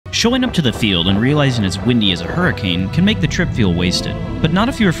Showing up to the field and realizing it's windy as a hurricane can make the trip feel wasted, but not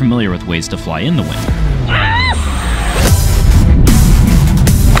if you're familiar with ways to fly in the wind.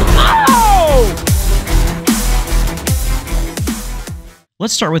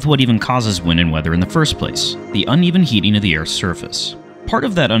 Let's start with what even causes wind and weather in the first place: the uneven heating of the Earth's surface. Part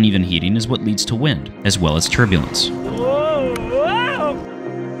of that uneven heating is what leads to wind, as well as turbulence.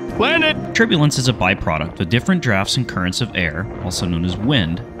 Landed! Turbulence is a byproduct of different drafts and currents of air, also known as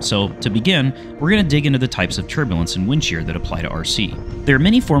wind. So, to begin, we're going to dig into the types of turbulence and wind shear that apply to RC. There are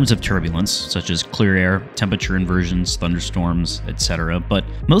many forms of turbulence, such as clear air, temperature inversions, thunderstorms, etc., but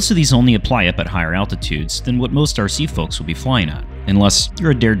most of these only apply up at higher altitudes than what most RC folks will be flying at, unless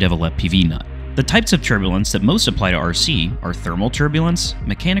you're a daredevil FPV nut. The types of turbulence that most apply to RC are thermal turbulence,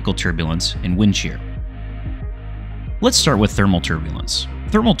 mechanical turbulence, and wind shear. Let's start with thermal turbulence.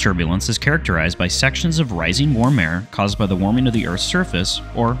 Thermal turbulence is characterized by sections of rising warm air caused by the warming of the Earth's surface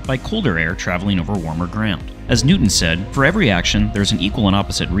or by colder air traveling over warmer ground. As Newton said, for every action, there's an equal and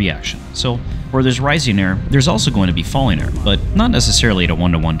opposite reaction. So, where there's rising air, there's also going to be falling air, but not necessarily at a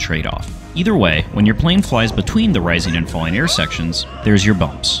one-to-one trade-off. Either way, when your plane flies between the rising and falling air sections, there's your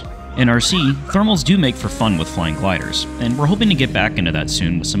bumps. In RC, thermals do make for fun with flying gliders, and we're hoping to get back into that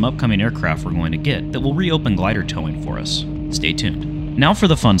soon with some upcoming aircraft we're going to get that will reopen glider towing for us. Stay tuned. Now for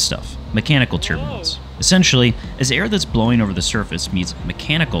the fun stuff, mechanical turbulence. Essentially, as air that's blowing over the surface meets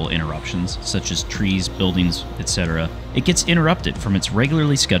mechanical interruptions, such as trees, buildings, etc., it gets interrupted from its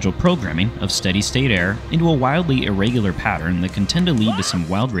regularly scheduled programming of steady-state air into a wildly irregular pattern that can tend to lead to some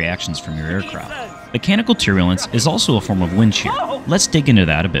wild reactions from your aircraft. Mechanical turbulence is also a form of wind shear. Let's dig into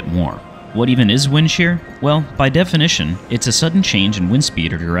that a bit more. What even is wind shear? Well, by definition, it's a sudden change in wind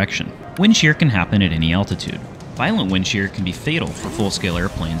speed or direction. Wind shear can happen at any altitude. Violent wind shear can be fatal for full-scale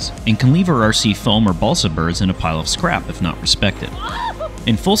airplanes and can leave our RC foam or balsa birds in a pile of scrap if not respected.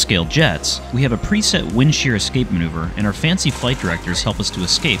 In full-scale jets, we have a preset wind shear escape maneuver, and our fancy flight directors help us to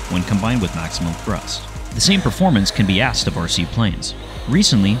escape when combined with maximum thrust. The same performance can be asked of RC planes.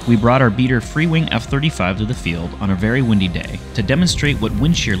 Recently, we brought our beater Freewing F-35 to the field on a very windy day to demonstrate what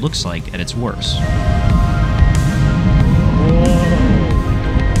wind shear looks like at its worst.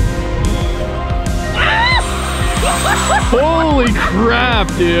 Holy crap,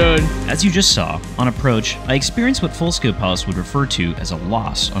 dude! As you just saw, on approach, I experienced what full-scale pilots would refer to as a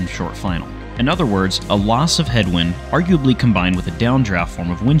loss on short final. In other words, a loss of headwind, arguably combined with a downdraft form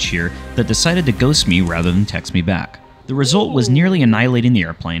of wind shear that decided to ghost me rather than text me back. The result was nearly annihilating the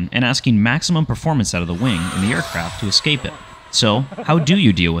airplane and asking maximum performance out of the wing and the aircraft to escape it. So, how do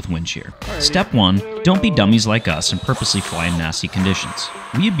you deal with wind shear? Step 1, don't be dummies like us and purposely fly in nasty conditions.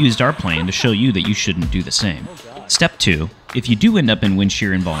 We abused our plane to show you that you shouldn't do the same. Step 2, if you do end up in wind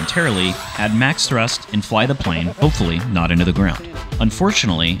shear involuntarily, add max thrust and fly the plane, hopefully not into the ground.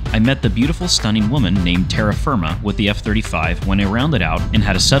 Unfortunately, I met the beautiful, stunning woman named Terra Firma with the F-35 when I rounded out and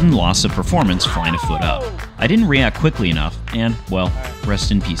had a sudden loss of performance flying a foot up. I didn't react quickly enough and, well,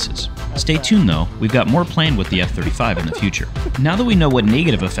 rest in pieces. Stay tuned though, we've got more planned with the F-35 in the future. Now that we know what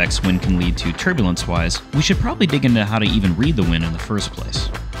negative effects wind can lead to turbulence-wise, we should probably dig into how to even read the wind in the first place.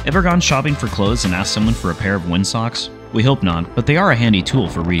 Ever gone shopping for clothes and asked someone for a pair of wind socks? We hope not, but they are a handy tool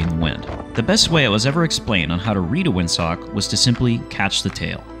for reading the wind. The best way I was ever explained on how to read a windsock was to simply catch the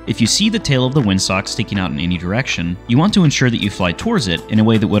tail. If you see the tail of the windsock sticking out in any direction, you want to ensure that you fly towards it in a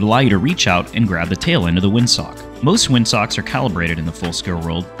way that would allow you to reach out and grab the tail end of the windsock. Most windsocks are calibrated in the full-scale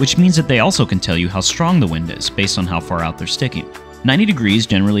world, which means that they also can tell you how strong the wind is based on how far out they're sticking. 90 degrees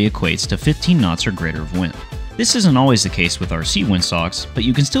generally equates to 15 knots or greater of wind. This isn't always the case with RC windsocks, but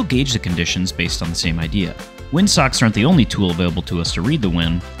you can still gauge the conditions based on the same idea. Windsocks aren't the only tool available to us to read the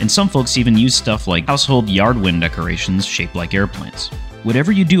wind, and some folks even use stuff like household yard wind decorations shaped like airplanes.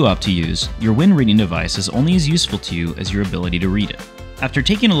 Whatever you do opt to use, your wind reading device is only as useful to you as your ability to read it. After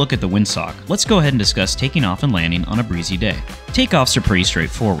taking a look at the windsock, let's go ahead and discuss taking off and landing on a breezy day. Takeoffs are pretty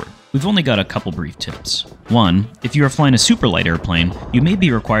straightforward. We've only got a couple brief tips. 1. If you are flying a super light airplane, you may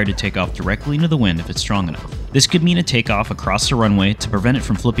be required to take off directly into the wind if it's strong enough. This could mean a takeoff across the runway to prevent it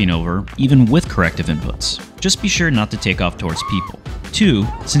from flipping over, even with corrective inputs. Just be sure not to take off towards people. 2.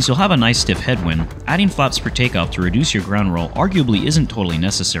 Since you'll have a nice stiff headwind, adding flaps per takeoff to reduce your ground roll arguably isn't totally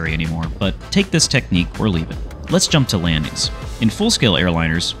necessary anymore, but take this technique or leave it. Let's jump to landings. In full-scale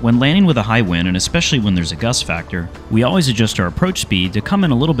airliners, when landing with a high wind, and especially when there's a gust factor, we always adjust our approach speed to come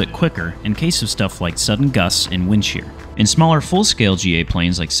in a little bit quicker in case of stuff like sudden gusts and wind shear. In smaller full-scale GA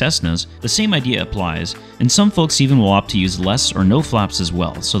planes like Cessnas, the same idea applies, and some folks even will opt to use less or no flaps as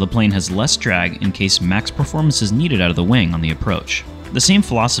well, so the plane has less drag in case max performance is needed out of the wing on the approach. The same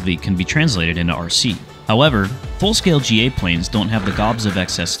philosophy can be translated into RC. However, full-scale GA planes don't have the gobs of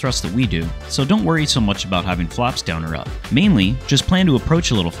excess thrust that we do, so don't worry so much about having flaps down or up. Mainly, just plan to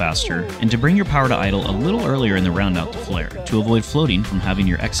approach a little faster, and to bring your power to idle a little earlier in the round out to flare, to avoid floating from having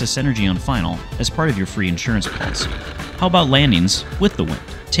your excess energy on final as part of your free insurance policy. How about landings with the wind?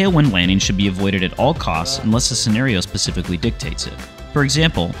 Tailwind landings should be avoided at all costs unless the scenario specifically dictates it. For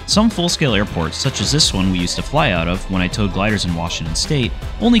example, some full-scale airports, such as this one we used to fly out of when I towed gliders in Washington State,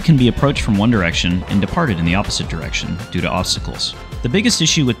 only can be approached from one direction and departed in the opposite direction due to obstacles. The biggest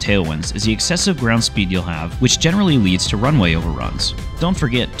issue with tailwinds is the excessive ground speed you'll have, which generally leads to runway overruns. Don't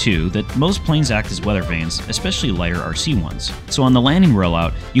forget, too, that most planes act as weather vanes, especially lighter RC ones. So on the landing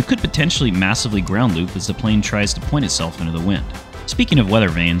rollout, you could potentially massively ground loop as the plane tries to point itself into the wind. Speaking of weather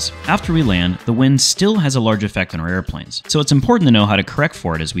vanes, after we land, the wind still has a large effect on our airplanes, so it's important to know how to correct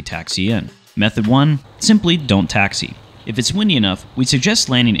for it as we taxi in. Method 1. Simply don't taxi. If it's windy enough, we suggest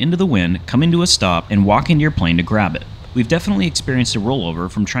landing into the wind, coming to a stop, and walking to your plane to grab it. We've definitely experienced a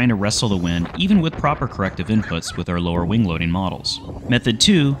rollover from trying to wrestle the wind even with proper corrective inputs with our lower wing loading models. Method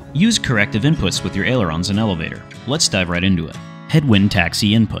 2. Use corrective inputs with your ailerons and elevator. Let's dive right into it. Headwind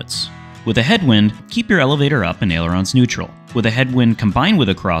taxi inputs. With a headwind, keep your elevator up and ailerons neutral. With a headwind combined with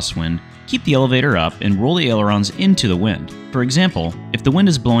a crosswind, keep the elevator up and roll the ailerons into the wind. For example, if the wind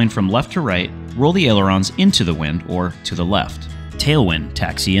is blowing from left to right, roll the ailerons into the wind or to the left. Tailwind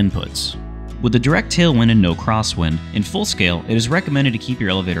taxi inputs. With a direct tailwind and no crosswind, in full scale, it is recommended to keep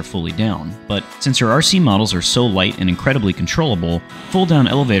your elevator fully down, but since your RC models are so light and incredibly controllable, full down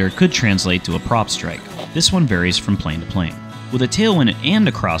elevator could translate to a prop strike. This one varies from plane to plane. With a tailwind and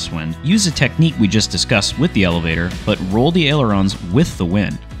a crosswind, use the technique we just discussed with the elevator, but roll the ailerons with the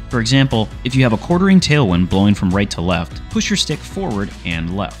wind. For example, if you have a quartering tailwind blowing from right to left, push your stick forward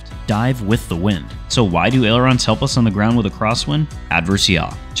and left. Dive with the wind. So why do ailerons help us on the ground with a crosswind? Adverse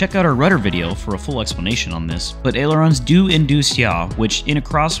yaw. Check out our rudder video for a full explanation on this, but ailerons do induce yaw, which in a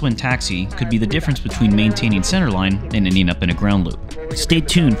crosswind taxi could be the difference between maintaining centerline and ending up in a ground loop. Stay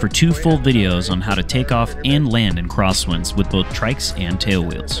tuned for 2 full videos on how to take off and land in crosswinds with both trikes and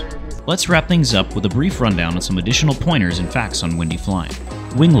tailwheels. Let's wrap things up with a brief rundown on some additional pointers and facts on windy flying.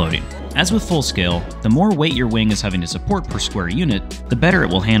 Wing loading. As with full scale, the more weight your wing is having to support per square unit, the better it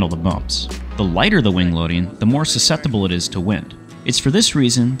will handle the bumps. The lighter the wing loading, the more susceptible it is to wind. It's for this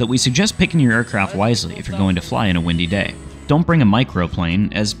reason that we suggest picking your aircraft wisely if you're going to fly in a windy day. Don't bring a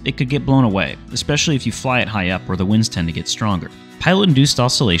microplane, as it could get blown away, especially if you fly it high up where the winds tend to get stronger. Pilot-induced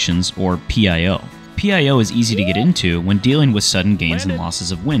oscillations, or PIO. PIO is easy to get into when dealing with sudden gains and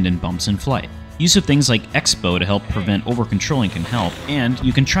losses of wind and bumps in flight. Use of things like expo to help prevent over-controlling can help, and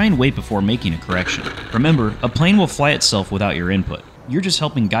you can try and wait before making a correction. Remember, a plane will fly itself without your input. You're just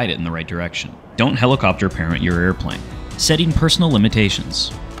helping guide it in the right direction. Don't helicopter parent your airplane. Setting personal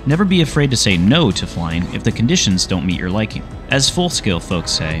limitations. Never be afraid to say no to flying if the conditions don't meet your liking. As full-scale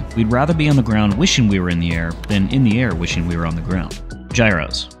folks say, we'd rather be on the ground wishing we were in the air than in the air wishing we were on the ground.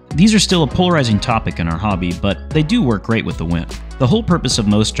 Gyros. These are still a polarizing topic in our hobby, but they do work great with the wind. The whole purpose of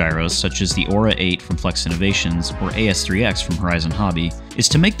most gyros, such as the Aura 8 from Flex Innovations or AS3X from Horizon Hobby, is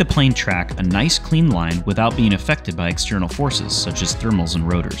to make the plane track a nice clean line without being affected by external forces such as thermals and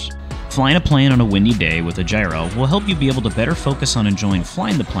rotors. Flying a plane on a windy day with a gyro will help you be able to better focus on enjoying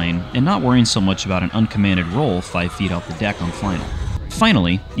flying the plane and not worrying so much about an uncommanded roll 5 feet off the deck on final.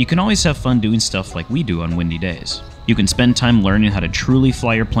 Finally, you can always have fun doing stuff like we do on windy days. You can spend time learning how to truly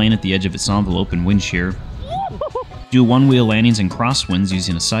fly your plane at the edge of its envelope in wind shear, do one-wheel landings and crosswinds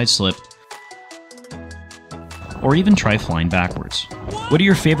using a side slip, or even try flying backwards. What are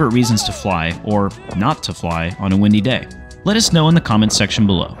your favorite reasons to fly, or not to fly, on a windy day? Let us know in the comments section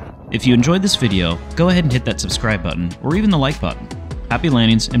below. If you enjoyed this video, go ahead and hit that subscribe button, or even the like button. Happy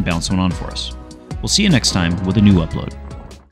landings and bounce one on for us. We'll see you next time with a new upload.